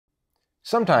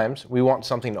Sometimes we want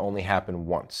something to only happen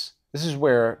once. This is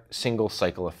where single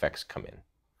cycle effects come in.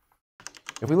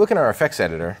 If we look in our effects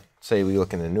editor, say we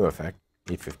look in a new effect,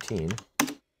 E15,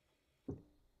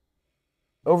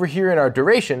 over here in our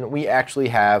duration, we actually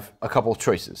have a couple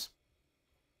choices.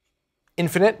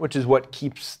 Infinite, which is what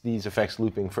keeps these effects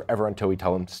looping forever until we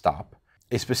tell them to stop.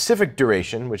 A specific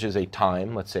duration, which is a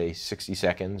time, let's say 60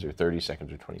 seconds or 30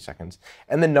 seconds or 20 seconds,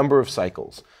 and the number of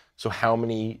cycles. So how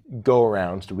many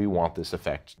go-arounds do we want this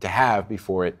effect to have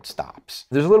before it stops?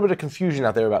 There's a little bit of confusion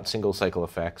out there about single cycle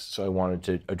effects, so I wanted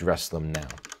to address them now.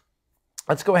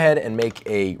 Let's go ahead and make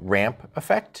a ramp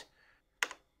effect,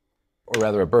 or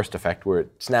rather a burst effect, where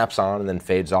it snaps on and then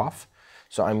fades off.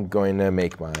 So I'm going to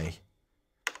make my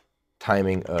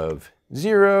timing of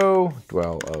 0,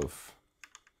 dwell of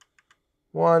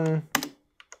 1,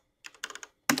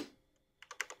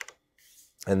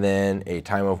 and then a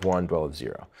time of 1, dwell of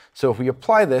 0. So if we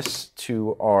apply this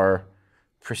to our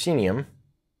proscenium,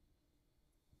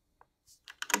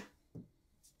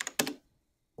 it's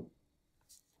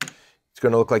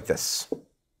going to look like this.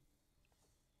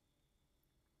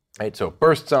 Right, so it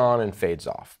bursts on and fades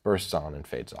off, bursts on and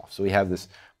fades off. So we have this,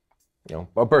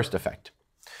 a burst effect.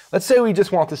 Let's say we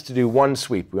just want this to do one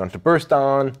sweep. We want it to burst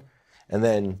on, and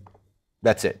then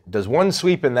that's it. It does one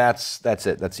sweep, and that's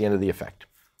it. That's the end of the effect.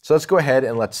 So let's go ahead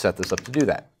and let's set this up to do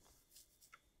that.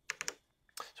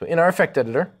 So in our effect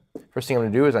editor, first thing I'm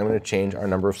going to do is I'm going to change our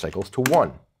number of cycles to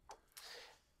 1.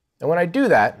 And when I do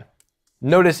that,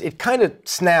 notice it kind of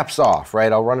snaps off,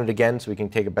 right? I'll run it again so we can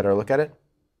take a better look at it.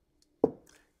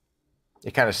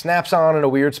 It kind of snaps on in a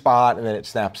weird spot, and then it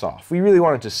snaps off. We really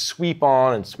want it to sweep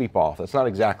on and sweep off. That's not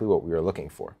exactly what we were looking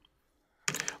for.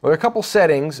 Well, there are a couple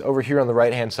settings over here on the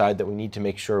right-hand side that we need to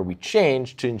make sure we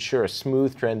change to ensure a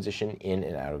smooth transition in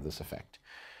and out of this effect.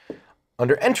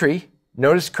 Under Entry,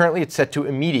 notice currently it's set to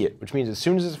Immediate, which means as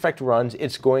soon as this effect runs,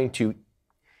 it's going to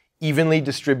evenly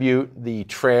distribute the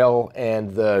trail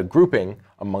and the grouping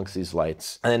amongst these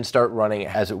lights, and then start running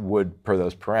as it would per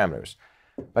those parameters.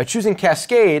 By choosing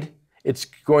Cascade, it's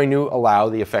going to allow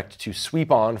the effect to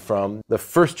sweep on from the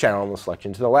first channel in the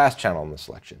selection to the last channel in the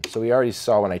selection. So we already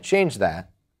saw when I changed that,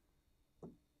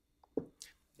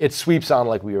 it sweeps on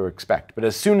like we would expect. But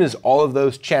as soon as all of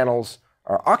those channels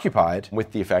are occupied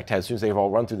with the effect, as soon as they've all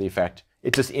run through the effect,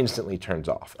 it just instantly turns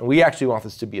off. And we actually want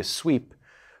this to be a sweep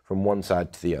from one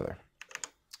side to the other.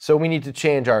 So we need to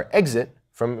change our exit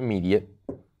from Immediate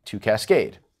to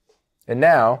Cascade. And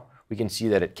now we can see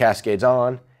that it cascades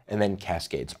on and then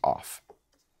cascades off.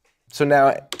 So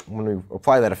now when we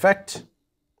apply that effect,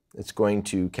 it's going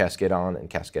to cascade on and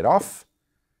cascade off.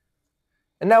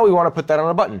 And now we want to put that on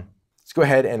a button. Let's go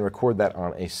ahead and record that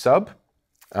on a sub.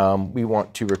 We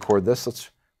want to record this. Let's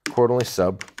record only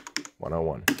sub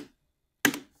 101.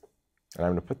 And I'm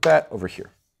going to put that over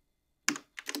here.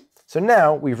 So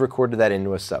now we've recorded that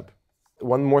into a sub.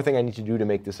 One more thing I need to do to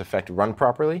make this effect run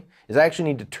properly is I actually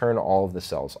need to turn all of the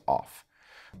cells off.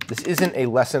 This isn't a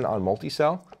lesson on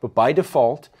multi-cell, but by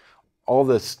default, all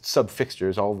the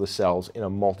sub-fixtures, all of the cells in a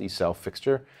multi-cell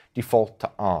fixture default to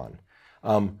on.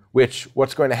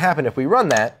 What's going to happen if we run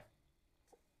that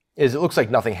is it looks like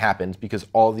nothing happens because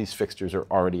all of these fixtures are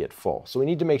already at full. So we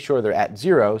need to make sure they're at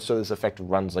 0 so this effect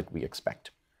runs like we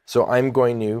expect. So I'm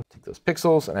going to take those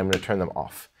pixels and I'm going to turn them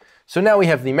off. So now we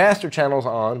have the master channels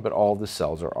on, but all the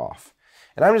cells are off.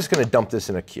 And I'm just going to dump this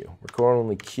in a queue. Record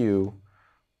only queue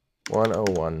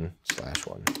 101/1.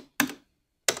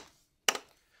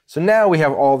 So now we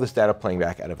have all this data playing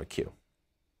back out of a queue.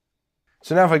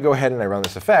 So now if I go ahead and I run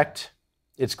this effect,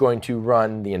 it's going to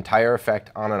run the entire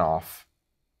effect on and off.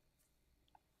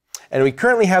 And we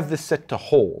currently have this set to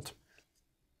hold.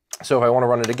 So if I want to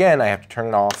run it again, I have to turn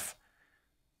it off,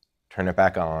 turn it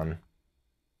back on,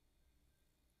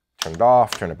 turn it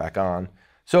off, turn it back on.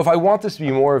 So if I want this to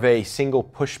be more of a single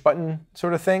push button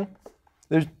sort of thing,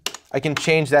 I can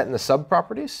change that in the sub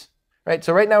properties. Right?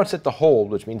 So right now it's set to hold,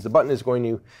 which means the button is going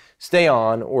to stay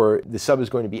on or the sub is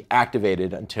going to be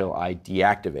activated until I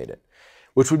deactivate it.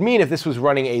 Which would mean if this was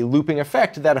running a looping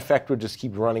effect, that effect would just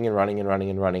keep running and running and running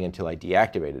and running until I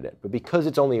deactivated it. But because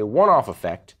it's only a one-off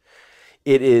effect,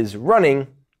 it is running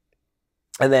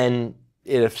and then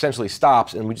it essentially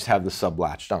stops and we just have the sub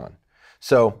latched on.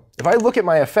 So if I look at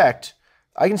my effect,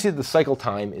 I can see that the cycle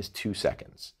time is 2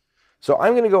 seconds. So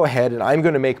I'm going to go ahead and I'm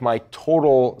going to make my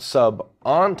total sub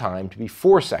on time to be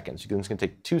 4 seconds. Because it's going to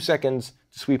take 2 seconds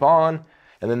to sweep on,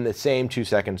 and then the same 2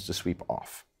 seconds to sweep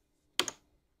off. So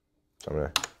I'm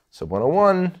going to sub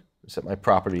 101, set my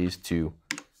properties to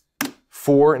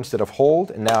 4 instead of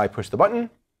hold, and now I push the button.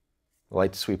 The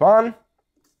lights sweep on,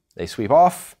 they sweep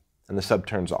off, and the sub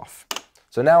turns off.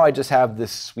 So now I just have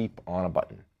this sweep on a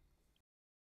button.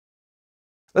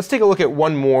 Let's take a look at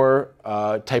one more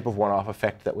type of one-off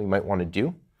effect that we might want to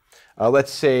do.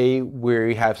 Let's say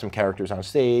we have some characters on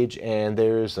stage and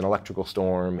there's an electrical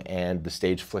storm and the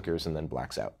stage flickers and then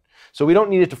blacks out. So we don't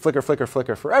need it to flicker, flicker,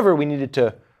 flicker forever. We need it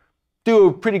to do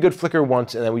a pretty good flicker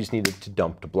once and then we just need it to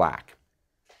dump to black.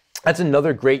 That's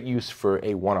another great use for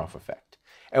a one-off effect.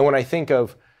 And when I think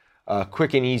of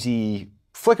quick and easy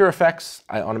flicker effects,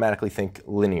 I automatically think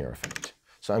linear effect.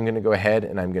 So I'm going to go ahead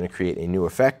and I'm going to create a new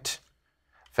effect,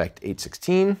 effect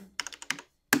 816,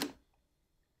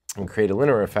 and create a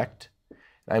linear effect.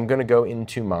 I'm going to go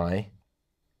into my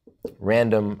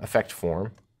random effect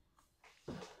form.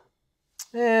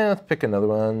 And let's pick another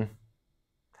one.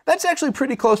 That's actually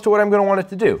pretty close to what I'm going to want it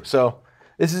to do. So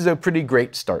this is a pretty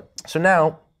great start. So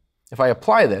now, if I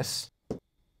apply this,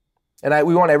 and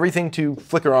we want everything to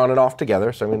flicker on and off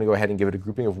together, so I'm going to go ahead and give it a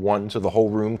grouping of 1 so the whole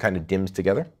room kind of dims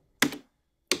together.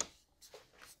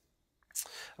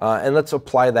 And let's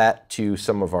apply that to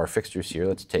some of our fixtures here.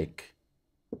 Let's take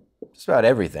just about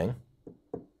everything.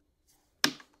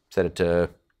 Set it to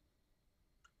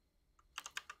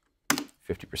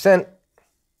 50%. And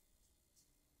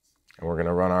we're going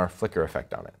to run our flicker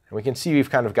effect on it. And we can see we've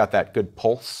kind of got that good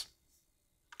pulse.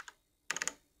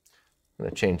 I'm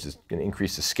going to change this, going to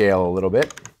increase the scale a little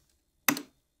bit.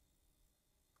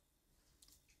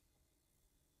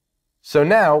 So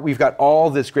now we've got all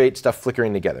this great stuff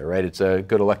flickering together, right? It's a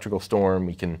good electrical storm.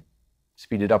 We can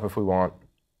speed it up if we want.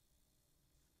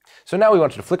 So now we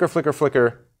want it to flicker, flicker,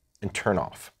 flicker, and turn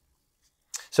off.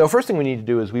 So first thing we need to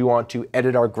do is we want to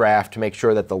edit our graph to make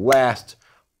sure that the last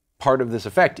part of this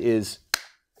effect is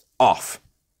off.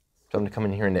 So I'm going to come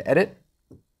in here into Edit.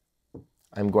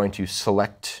 I'm going to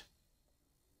select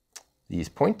these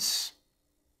points,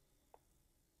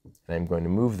 and I'm going to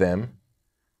move them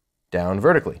down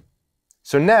vertically.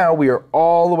 So now we are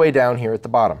all the way down here at the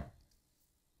bottom.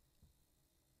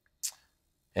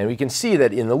 And we can see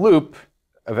that in the loop,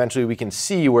 eventually we can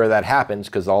see where that happens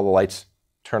because all the lights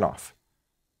turn off.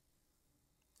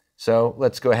 So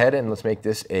let's go ahead and let's make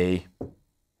this a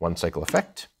one cycle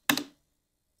effect.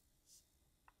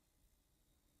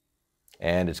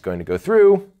 And it's going to go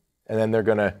through, and then it's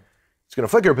going to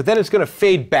flicker, but then it's going to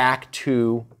fade back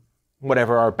to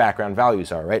whatever our background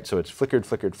values are, right? So it's flickered,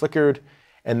 flickered, flickered,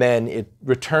 and then it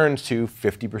returns to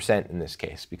 50% in this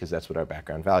case, because that's what our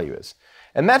background value is.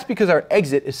 And that's because our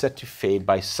exit is set to fade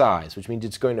by size, which means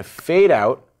it's going to fade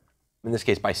out, in this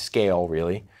case by scale,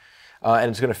 really, and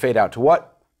it's going to fade out to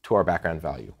what? To our background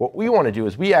value. What we want to do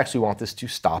is we actually want this to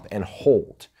stop and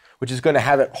hold, which is going to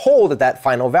have it hold at that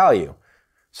final value.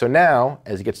 So now,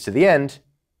 as it gets to the end,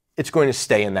 it's going to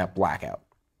stay in that blackout.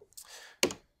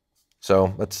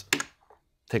 So let's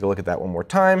take a look at that one more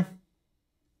time.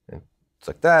 And it's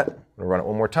like that. I'm going to run it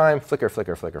one more time. Flicker,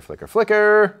 flicker, flicker, flicker,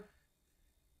 flicker.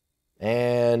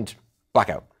 And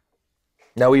blackout.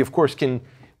 Now we, of course, can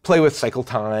play with cycle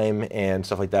time and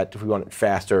stuff like that if we want it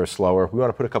faster or slower. If we want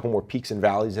to put a couple more peaks and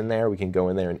valleys in there, we can go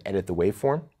in there and edit the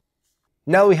waveform.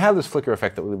 Now that we have this flicker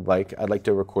effect that we would like, I'd like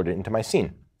to record it into my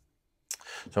scene.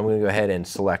 So I'm going to go ahead and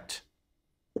select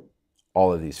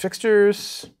all of these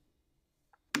fixtures,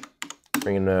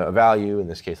 bring in a value, in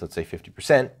this case, let's say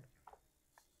 50%.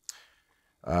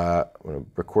 I'm going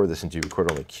to record this into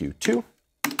record only Q2.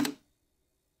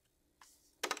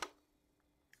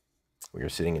 We are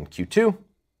sitting in Q2.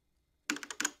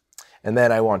 And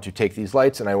then I want to take these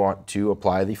lights and I want to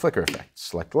apply the flicker effect.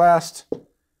 Select last,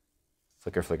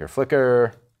 flicker, flicker,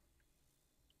 flicker.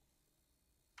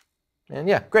 And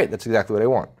yeah, great, that's exactly what I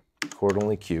want. Record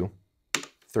only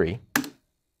Q3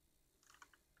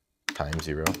 times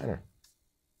 0, enter.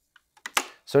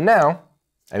 So now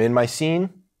I'm in my scene,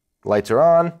 lights are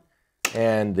on,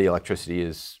 and the electricity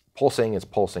is pulsing, it's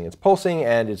pulsing, it's pulsing,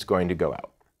 and it's going to go out.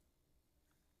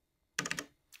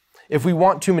 If we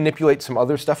want to manipulate some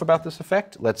other stuff about this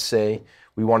effect, let's say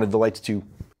we wanted the lights to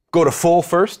go to full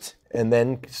first and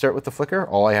then start with the flicker,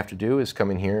 all I have to do is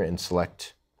come in here and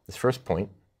select this first point,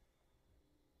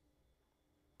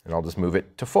 and I'll just move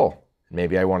it to full.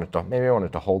 Maybe I want it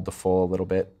to hold the full a little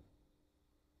bit.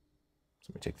 So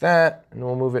let me take that and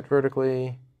we'll move it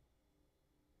vertically.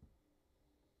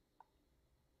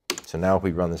 So now if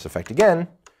we run this effect again,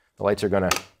 the lights are going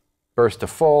to burst to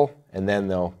full, and then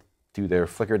they'll do their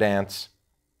flicker dance,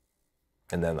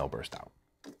 and then they'll burst out.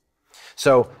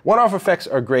 So one-off effects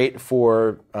are great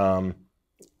for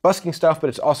busking stuff, but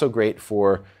it's also great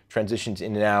for transitions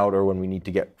in and out, or when we need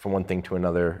to get from one thing to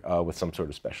another with some sort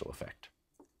of special effect.